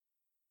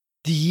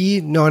The year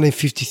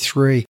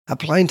 1953. A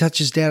plane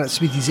touches down at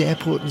Smithies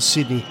Airport in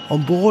Sydney.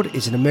 On board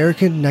is an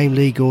American named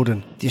Lee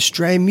Gordon. The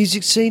Australian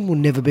music scene will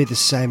never be the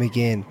same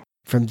again.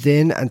 From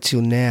then until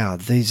now,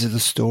 these are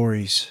the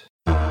stories.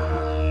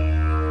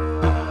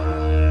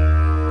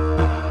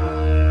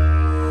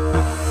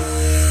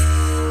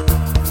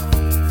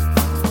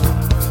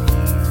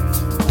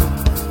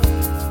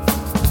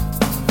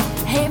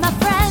 Hey my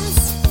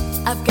friends,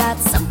 I've got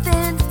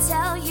something to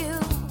tell you.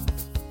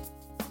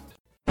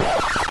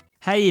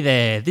 Hey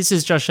there, this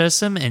is Josh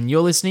Ursom and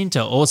you're listening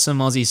to Awesome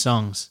Aussie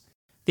Songs.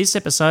 This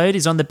episode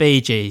is on the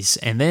Bee Gees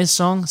and their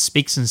song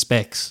Spicks and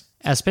Specks.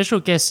 Our special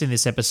guest in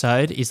this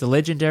episode is the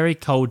legendary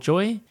Cole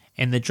Joy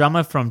and the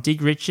drummer from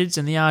Dig Richards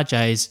and the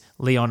RJs,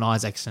 Leon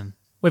Isaacson.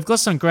 We've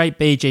got some great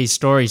Bee Gees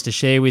stories to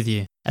share with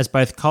you, as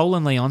both Cole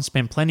and Leon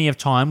spent plenty of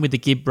time with the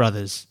Gibb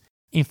brothers.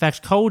 In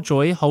fact, Cole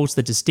Joy holds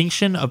the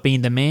distinction of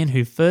being the man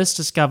who first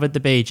discovered the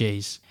Bee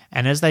Gees,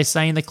 and as they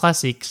say in the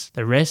classics,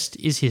 the rest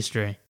is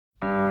history.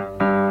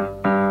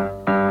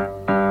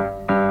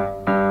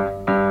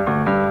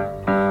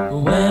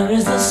 Where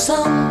is the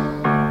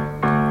sun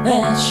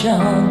that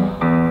shone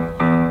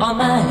on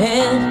my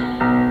head?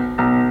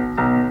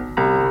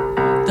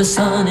 The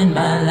sun in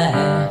my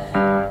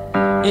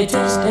life, it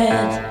is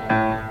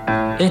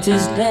dead, it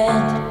is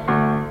dead.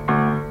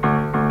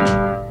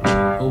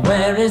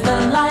 Where is the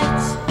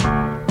light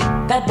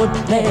that would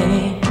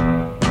play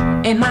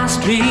in my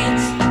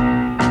streets?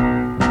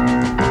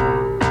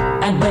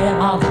 And where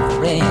are the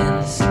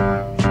friends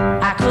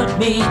I could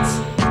meet,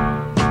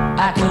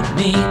 I could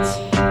meet?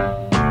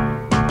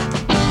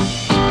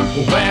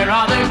 Where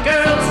are the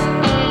girls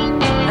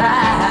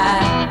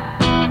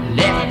I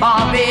left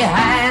far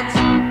behind?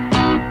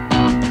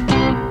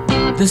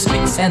 The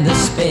spicks and the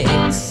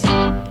specks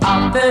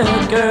of the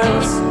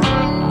girls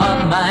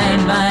on my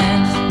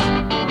mind.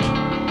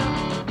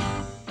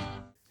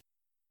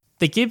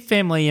 The Gibb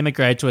family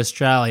immigrated to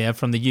Australia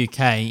from the UK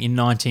in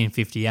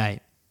 1958.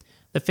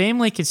 The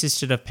family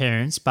consisted of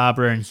parents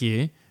Barbara and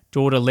Hugh,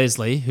 daughter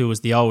Leslie, who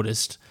was the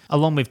oldest,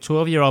 along with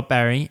 12-year-old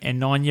Barry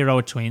and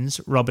 9-year-old twins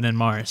Robin and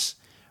Morris.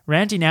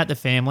 Rounding out the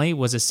family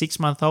was a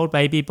 6-month-old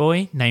baby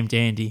boy named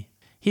Andy.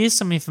 Here's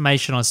some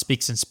information on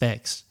Spicks and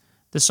Specks.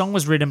 The song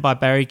was written by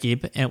Barry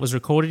Gibb and it was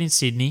recorded in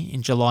Sydney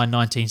in July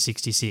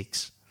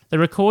 1966. The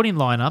recording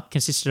lineup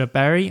consisted of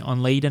Barry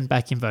on lead and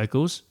backing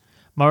vocals,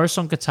 Morris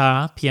on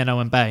guitar, piano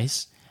and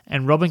bass,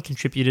 and Robin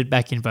contributed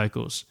backing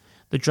vocals.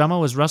 The drummer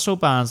was Russell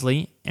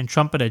Barnsley and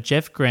trumpeter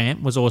Jeff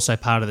Grant was also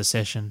part of the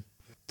session.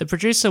 The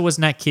producer was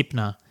Nat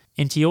Kipner,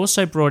 and he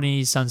also brought in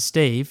his son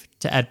Steve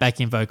to add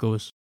backing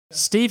vocals.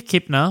 Steve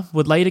Kipner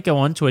would later go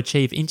on to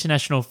achieve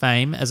international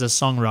fame as a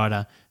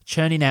songwriter,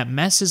 churning out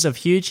masses of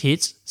huge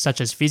hits such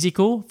as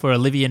Physical for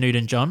Olivia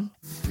Newton-John,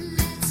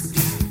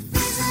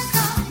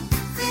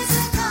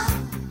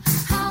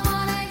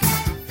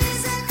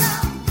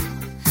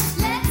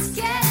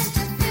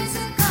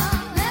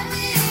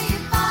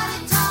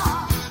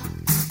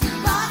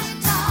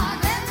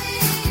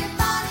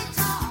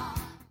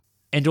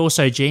 and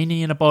also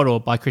Genie in a Bottle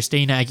by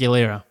Christina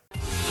Aguilera.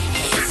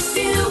 If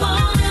you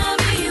wanna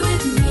be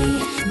with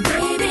me,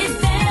 baby,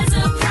 there's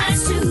a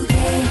price to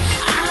pay.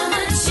 I'm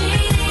a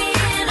genie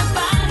in a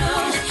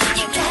bottle.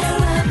 You gotta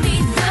rub me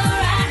the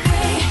right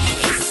way.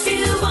 If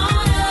you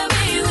wanna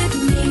be with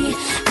me,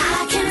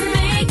 I can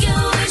make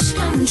your wish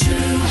come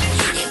true.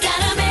 You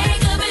gotta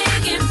make a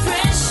big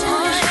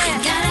impression. You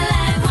gotta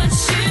like what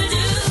you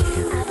do.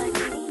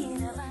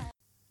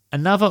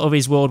 Another of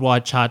his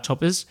worldwide chart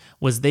toppers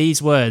was These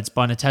Words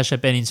by Natasha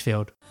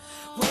Bedingfield.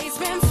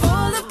 Wasteman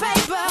full of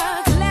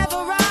paper,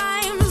 clever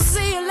rhymes,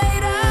 see you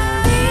later.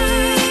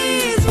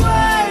 These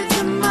words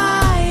are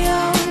my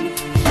own,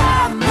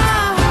 from my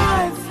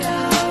heart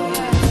flow.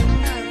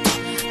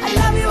 I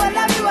love you, I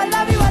love you, I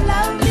love you, I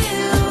love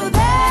you.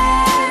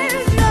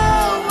 There's no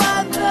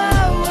other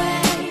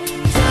way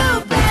to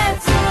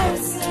better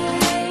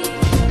say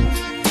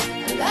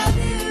I love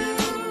you,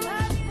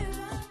 love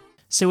you.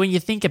 So when you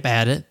think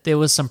about it, there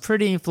was some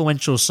pretty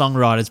influential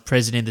songwriters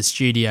present in the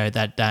studio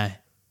that day.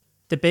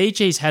 The Bee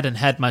Gees hadn't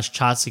had much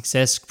chart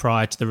success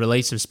prior to the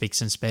release of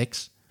Spicks and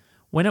Specks.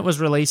 When it was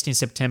released in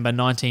September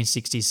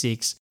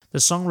 1966, the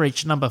song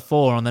reached number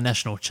 4 on the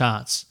national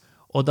charts,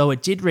 although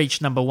it did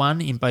reach number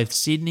 1 in both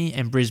Sydney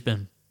and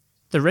Brisbane.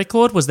 The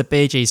record was the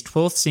Bee Gees'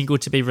 12th single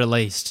to be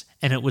released,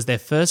 and it was their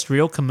first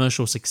real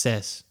commercial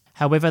success.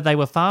 However, they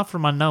were far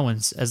from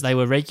unknowns as they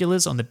were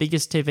regulars on the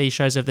biggest TV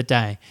shows of the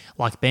day,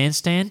 like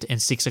Bandstand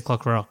and 6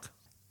 O'Clock Rock.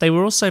 They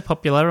were also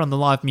popular on the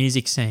live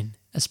music scene,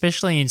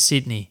 especially in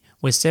Sydney,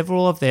 where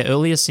several of their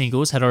earlier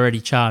singles had already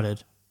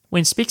charted.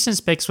 When Spicks and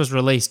Specks was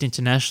released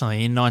internationally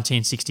in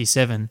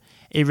 1967,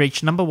 it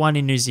reached number 1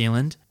 in New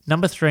Zealand,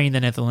 number 3 in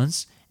the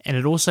Netherlands, and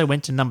it also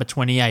went to number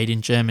 28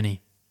 in Germany.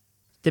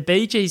 The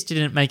Bee Gees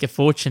didn't make a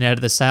fortune out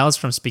of the sales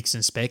from Spicks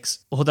and Specks,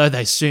 although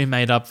they soon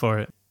made up for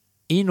it.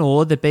 In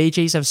all, the Bee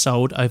Gees have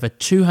sold over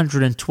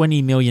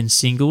 220 million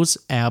singles,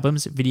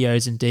 albums,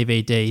 videos and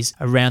DVDs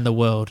around the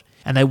world,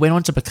 and they went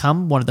on to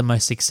become one of the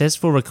most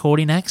successful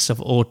recording acts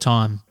of all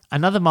time.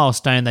 Another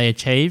milestone they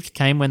achieved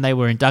came when they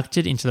were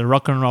inducted into the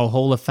Rock and Roll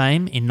Hall of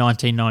Fame in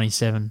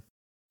 1997.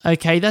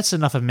 Okay, that's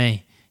enough of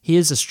me.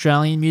 Here's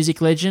Australian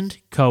music legend,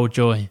 Cole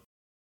Joy.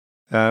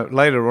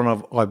 Later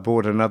on, I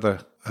bought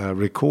another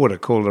recorder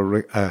called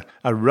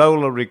a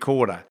roller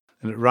recorder,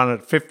 and it ran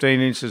at 15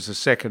 inches a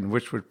second,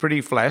 which was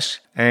pretty flash,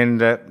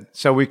 and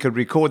so we could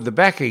record the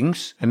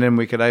backings, and then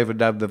we could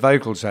overdub the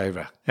vocals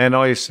over. And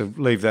I used to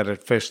leave that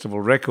at Festival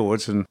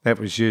Records, and that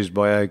was used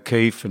by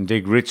O'Keefe and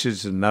Dig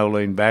Richards and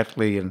Nolene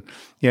Batley and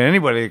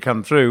anybody that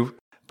come through.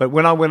 But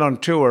when I went on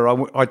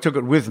tour, I took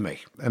it with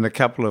me. And a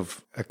couple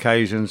of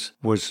occasions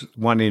was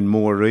one in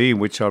Moree, in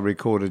which I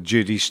recorded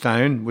Judy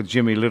Stone with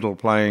Jimmy Little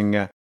playing,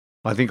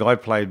 I think I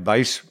played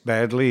bass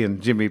badly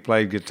and Jimmy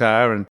played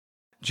guitar and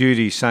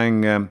Judy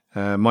sang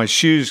My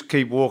Shoes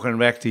Keep Walking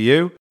Back to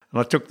You.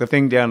 And I took the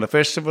thing down to the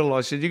festival.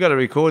 I said, you got to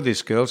record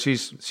this girl.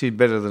 She's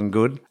better than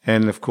good.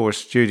 And, of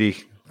course,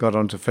 Judy got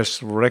onto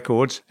Festival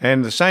Records.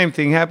 And the same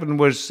thing happened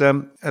was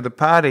at a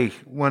party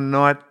one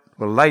night,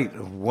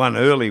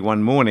 early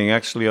one morning,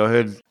 actually, I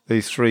heard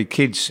these three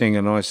kids sing,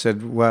 and I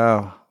said,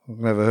 wow, I've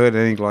never heard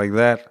anything like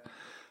that.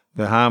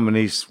 The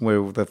harmonies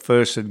where the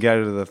first would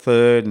go to the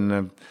third,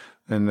 and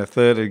the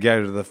third would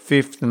go to the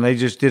fifth, and they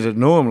just did it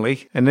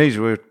normally. And these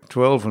were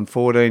 12 and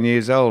 14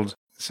 years old.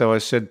 So I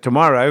said,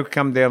 tomorrow,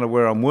 come down to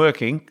where I'm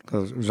working,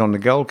 because it was on the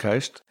Gold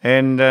Coast,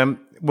 and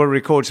we'll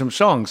record some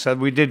songs. So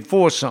we did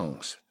 4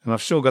 songs. And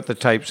I've still got the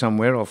tape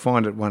somewhere. I'll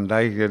find it one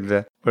day.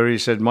 Where he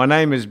said, my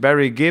name is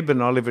Barry Gibb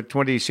and I live at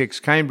 26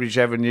 Cambridge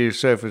Avenue,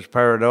 Surfers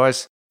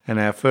Paradise. And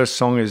our first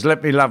song is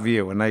Let Me Love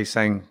You. And they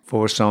sang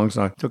 4 songs.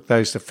 And I took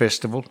those to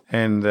festival.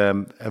 And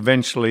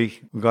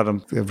eventually we got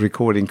a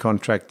recording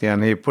contract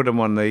down here, put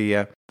them on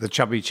the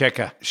Chubby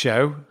Checker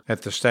show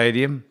at the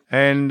stadium.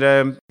 And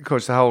of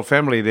course the whole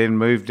family then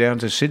moved down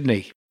to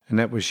Sydney. And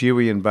that was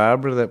Huey and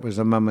Barbara. That was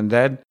the mum and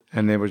dad.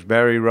 And there was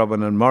Barry,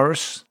 Robin and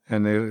Morris.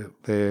 And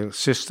their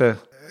sister...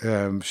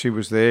 she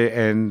was there,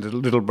 and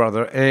little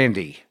brother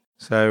Andy.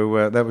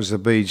 So that was the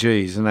Bee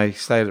Gees, and they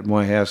stayed at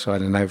my house, I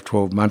don't know,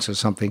 12 months or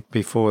something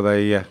before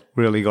they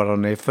really got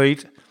on their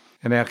feet.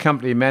 And our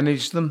company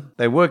managed them.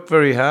 They worked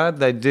very hard.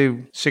 They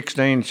do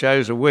 16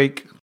 shows a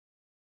week.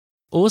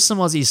 Awesome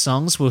Aussie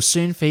Songs will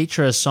soon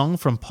feature a song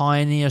from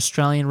pioneer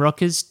Australian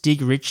rockers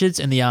Dig Richards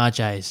and the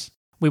RJs.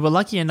 We were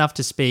lucky enough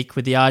to speak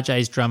with the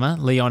RJs drummer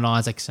Leon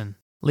Isaacson.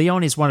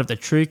 Leon is one of the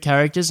true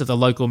characters of the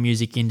local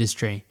music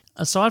industry.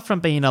 Aside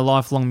from being a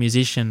lifelong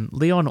musician,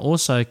 Leon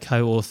also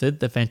co-authored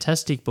the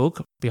fantastic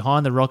book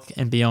Behind the Rock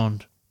and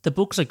Beyond. The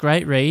book's a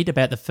great read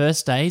about the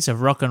first days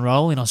of rock and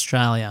roll in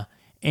Australia.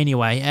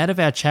 Anyway, out of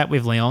our chat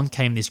with Leon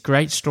came this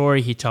great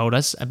story he told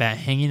us about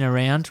hanging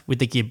around with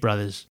the Gibb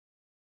brothers.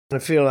 I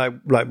feel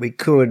like we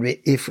could,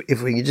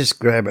 if we could just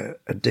grab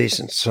a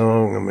decent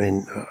song, I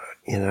mean,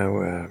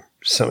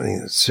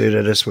 something that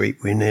suited us, we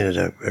needed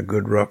a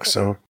good rock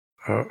song.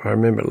 I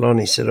remember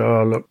Lonnie said,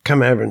 oh, look,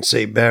 come over and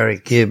see Barry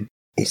Gibb.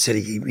 He said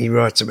he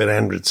writes about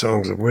 100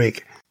 songs a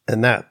week,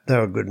 and they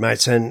were good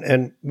mates.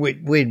 And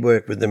we'd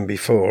worked with them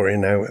before,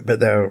 but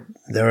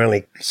they were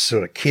only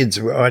sort of kids.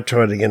 I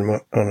tried to get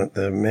them on at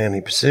the Manly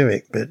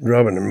Pacific, but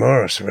Robin and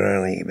Morris were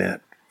only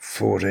about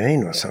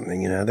 14 or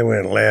something. They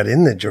weren't allowed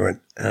in the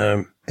joint.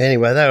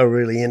 Anyway, they were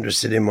really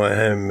interested in my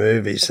home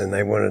movies, and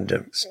they wanted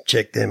to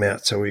check them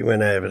out. So I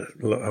went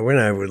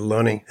over with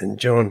Lonnie and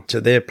John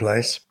to their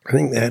place. I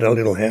think they had a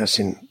little house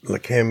in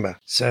Lakemba.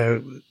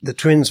 So the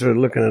twins were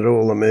looking at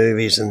all the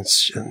movies and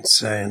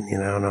saying,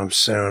 and I'm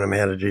showing them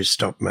how to do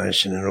stop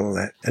motion and all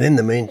that. And in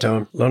the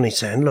meantime, Lonnie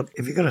saying, look,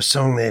 have you got a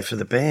song there for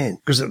the band?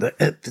 Because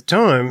at the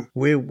time,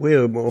 we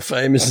were more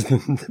famous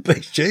than the Bee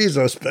Gees,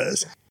 I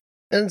suppose.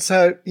 And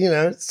so,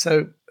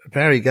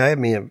 Barry gave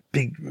me a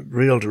big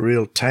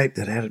reel-to-reel tape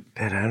that had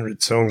about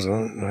 100 songs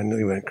on it, and I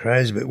nearly went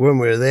crazy. But when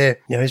we were there,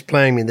 he's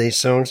playing me these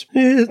songs.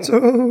 It's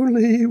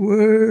only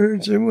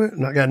words and words.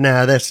 And I go,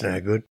 no, that's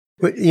no good.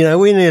 But,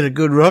 we need a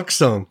good rock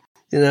song,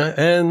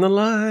 and the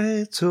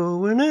lights all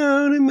went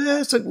out in my...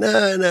 I said,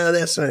 no,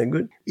 that's no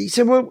good. He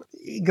said, well,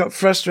 he got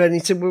frustrated. He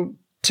said, well,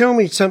 tell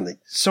me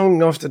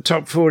song off the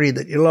top 40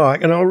 that you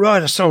like, and I'll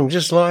write a song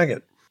just like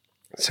it.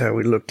 So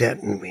we looked at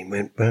it and we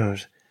went, well,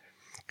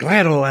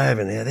 Glad all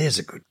over now. There's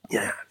a good,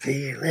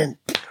 feeling.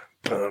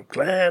 I'm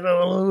glad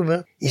all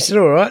over. He said,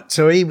 all right.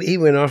 So he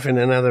went off in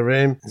another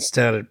room and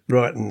started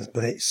writing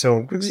the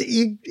song. Because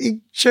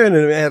he churned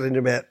it out in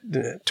about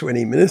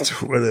 20 minutes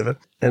or whatever.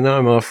 And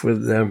I'm off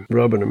with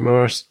Robin and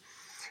Morris.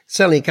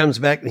 Suddenly he comes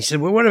back and he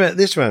said, well, what about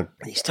this one?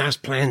 And he starts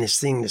playing this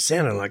thing that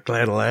sounded like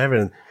Glad all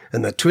over.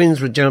 And the twins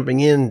were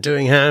jumping in,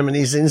 doing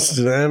harmonies,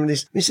 instant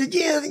harmonies. We said,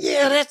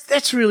 yeah,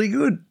 that's really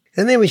good.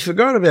 And then we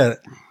forgot about it.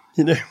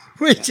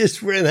 We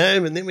just went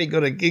home and then we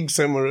got a gig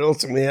somewhere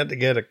else and we had to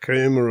go to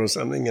Cooma or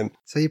something. And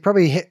so you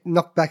probably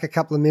knocked back a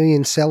couple of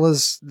million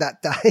sellers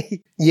that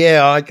day.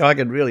 Yeah, I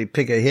could really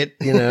pick a hit,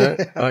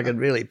 I could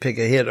really pick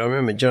a hit. I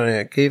remember Johnny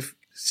O'Keefe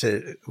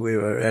said, we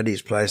were at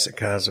his place at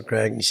Castle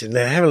Craig, and he said,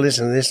 now have a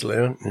listen to this,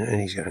 Leon.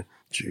 And he's going,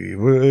 gee,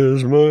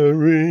 where's my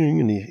ring?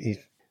 And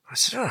I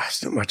said,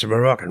 it's not much of a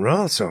rock and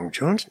roll song,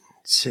 John. He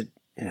said,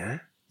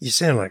 you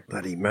sound like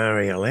bloody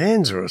Mario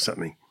Lanza or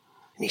something.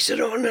 And he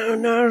said, oh,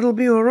 no, it'll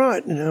be all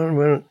right. And I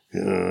went,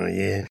 oh,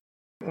 yeah.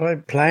 I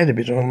played a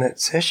bit on that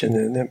session,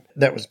 and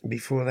that was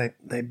before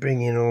they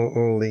bring in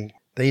all the...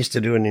 They used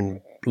to do it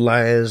in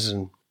layers,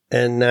 and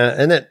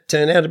that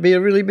turned out to be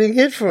a really big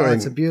hit for him.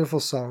 It's a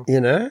beautiful song.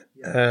 You know?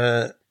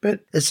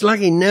 But it's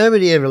lucky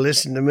nobody ever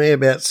listened to me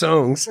about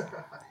songs.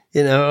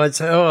 You know, I'd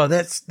say, oh,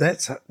 that's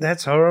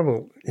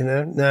horrible. You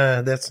know,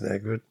 no, that's no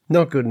good.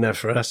 Not good enough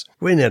for us.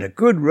 We need a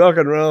good rock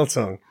and roll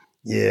song.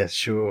 Yeah,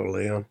 sure,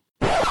 Leon.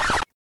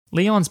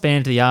 Leon's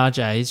band, the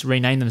RJs,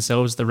 renamed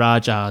themselves the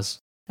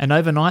Rajahs, and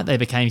overnight they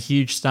became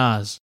huge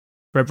stars.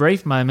 For a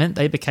brief moment,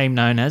 they became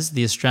known as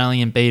the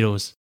Australian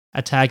Beatles,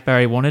 a tag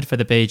Barry wanted for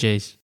the Bee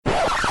Gees.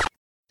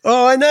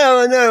 Oh, I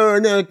know,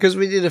 because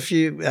we did a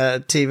few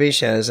TV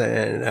shows,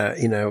 and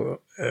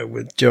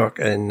with Jock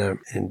and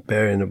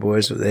Barry and the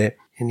boys were there,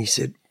 and he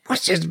said,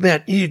 "What's this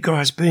about you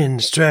guys being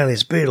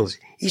Australia's Beatles?"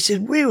 He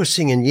said, "We were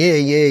singing Yeah,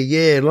 Yeah,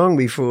 Yeah long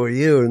before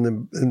you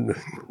and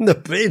the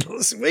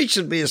Beatles. We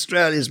should be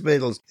Australia's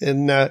Beatles."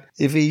 And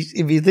if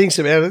he thinks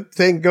about it,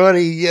 thank God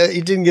he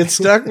didn't get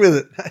stuck with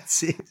it.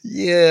 That's it.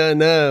 Yeah, I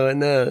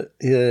know.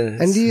 Yeah.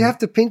 And do you have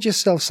to pinch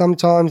yourself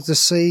sometimes to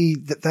see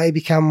that they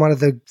become one of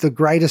the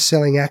greatest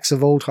selling acts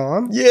of all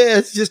time? Yeah,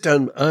 it's just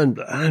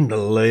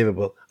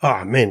unbelievable.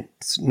 Oh, man,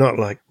 it's not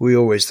like we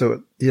always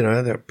thought, you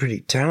know, they were pretty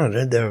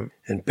talented.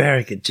 And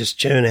Barry could just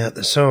churn out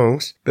the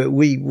songs. But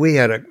we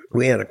had a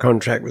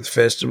contract with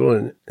Festival,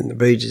 and the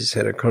Bee Gees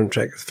had a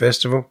contract with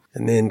Festival,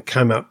 and then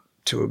come up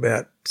to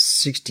about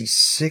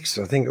 66,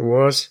 I think it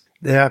was.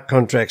 Our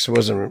contracts they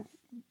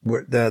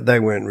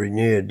weren't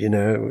renewed, you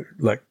know,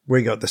 like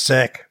we got the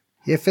sack.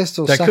 Yeah,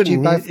 Festival sucked you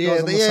both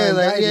guys on the same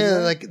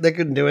day, they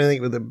couldn't do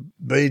anything with the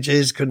Bee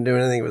Gees, couldn't do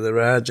anything with the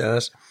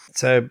Rajahs.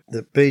 So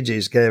the Bee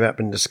Gees gave up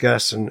in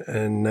disgust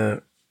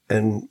and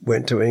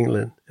went to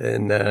England.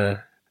 And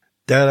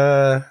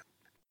ta-da!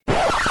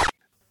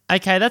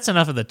 Okay, that's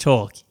enough of the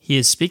talk.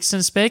 Here's Spicks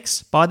and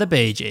Specks by the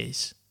Bee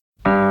Gees.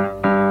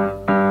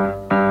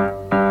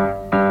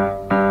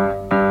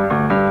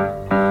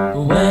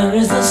 Where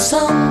is the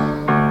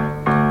sun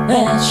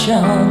that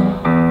shone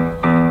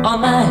on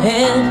my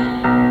head?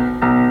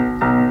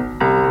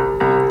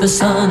 The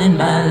sun in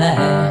my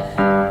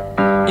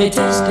life, it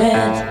is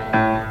dead,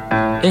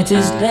 it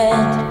is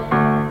dead.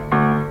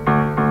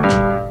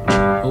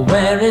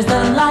 Where is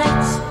the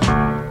light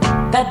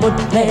that would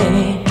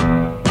play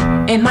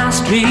in my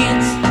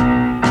streets?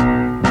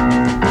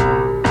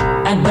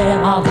 And where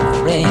are the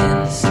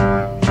friends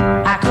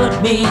I could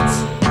meet?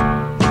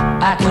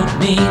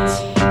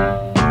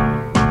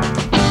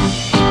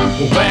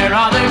 Where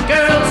are the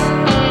girls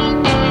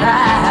I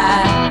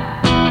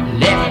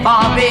left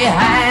far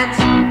behind?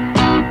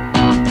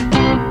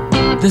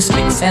 The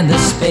Spicks and the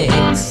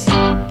Specks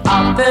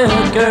are the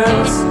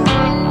girls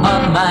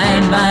on my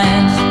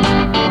mind.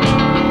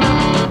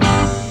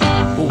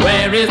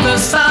 Where is the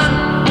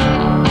sun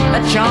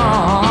that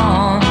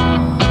shone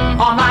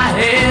on my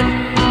head?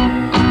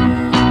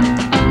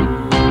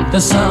 The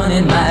sun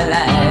in my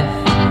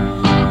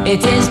life,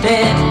 it is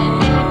dead,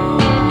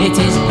 it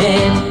is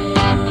dead.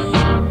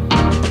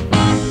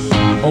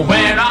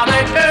 Where are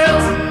the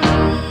girls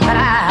that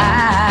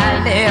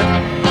I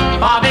left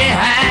far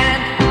behind?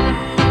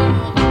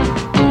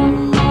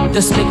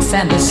 The Spicks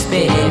and the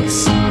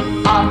Specks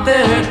are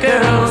the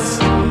girls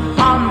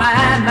on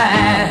my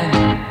mind.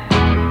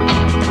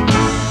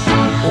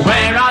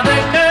 Where are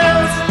the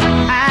girls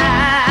I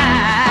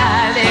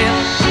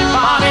left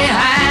far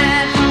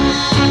behind?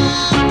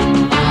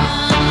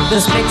 The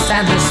Spicks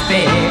and the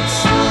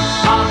Specks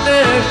are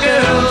the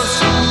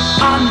girls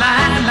on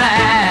my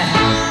mind.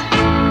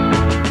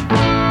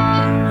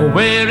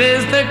 Where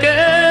is the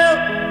girl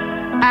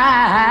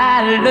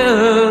I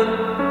love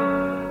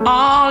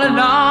all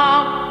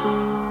along?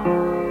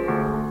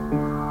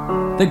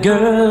 The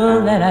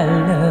girl that I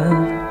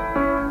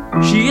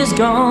love, she is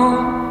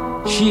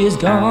gone, she is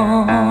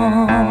gone.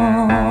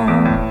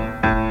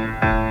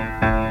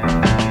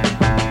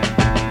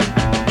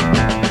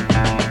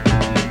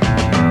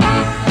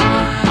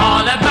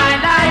 All of my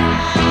life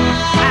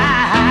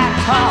I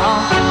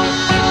call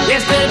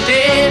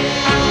yesterday.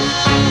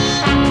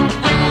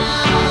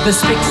 The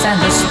Spicks and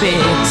the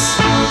Specks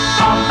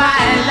of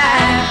my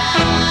life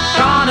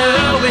gone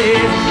away.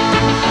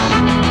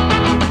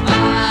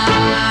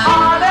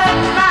 All of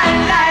my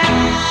life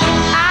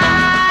I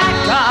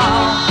call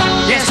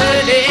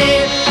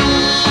yesterday.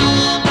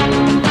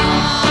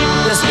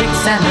 The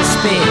Spicks and the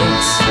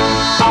Specks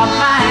of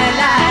my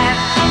life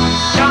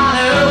gone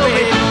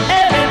away.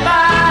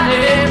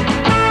 Everybody,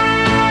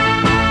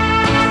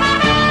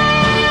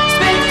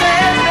 Spicks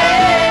and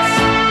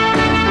Specks.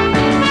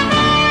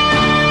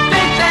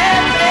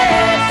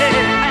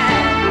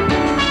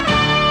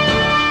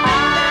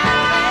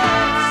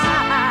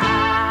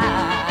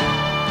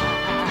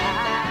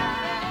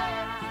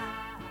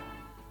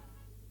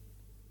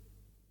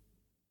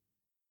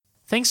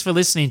 Thanks for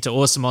listening to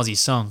Awesome Aussie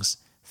Songs.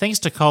 Thanks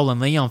to Cole and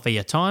Leon for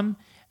your time,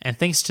 and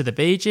thanks to the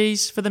Bee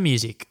Gees for the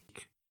music.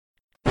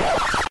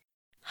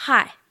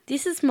 Hi,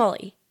 this is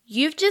Molly.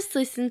 You've just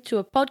listened to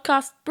a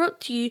podcast brought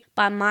to you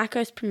by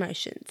Marcos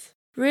Promotions.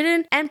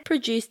 Written and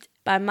produced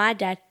by my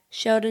dad,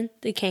 Sheldon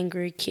the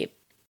Kangaroo Kid.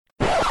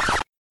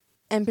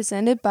 And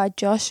presented by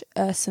Josh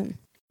Ursum.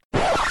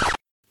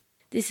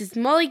 This is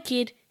Molly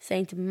Kidd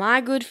saying to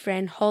my good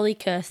friend Holly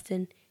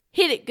Kirsten,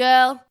 hit it,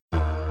 girl!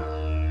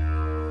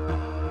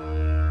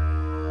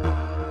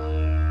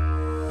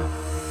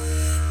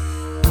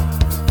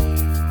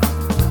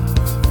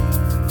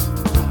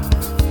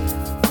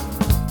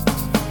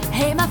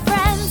 Hey, my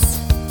friends,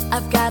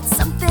 I've got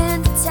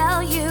something to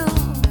tell you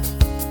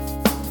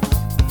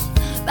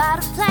about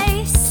a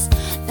place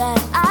that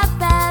I've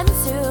been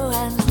to,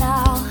 and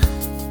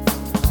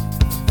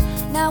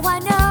now I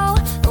know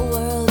the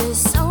world is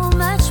so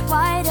much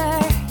wider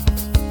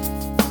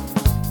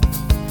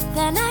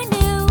than I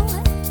knew,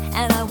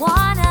 and I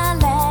wanna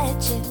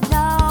let you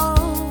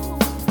know.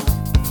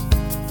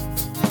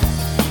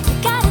 You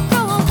gotta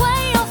throw away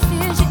your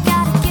fears, you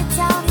gotta get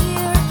down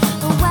here.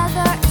 The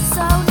weather is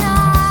so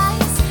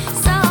nice,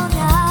 so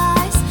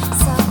nice,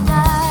 so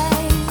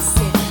nice.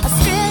 Yeah,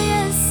 Australia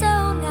is so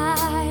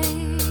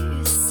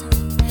nice.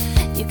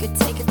 You could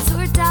take a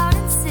tour down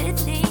in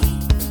Sydney.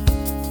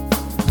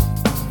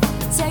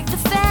 Take the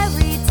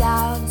ferry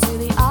down to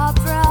the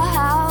Opera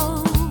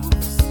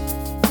House.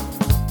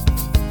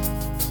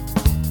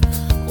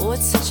 Oh,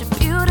 it's such a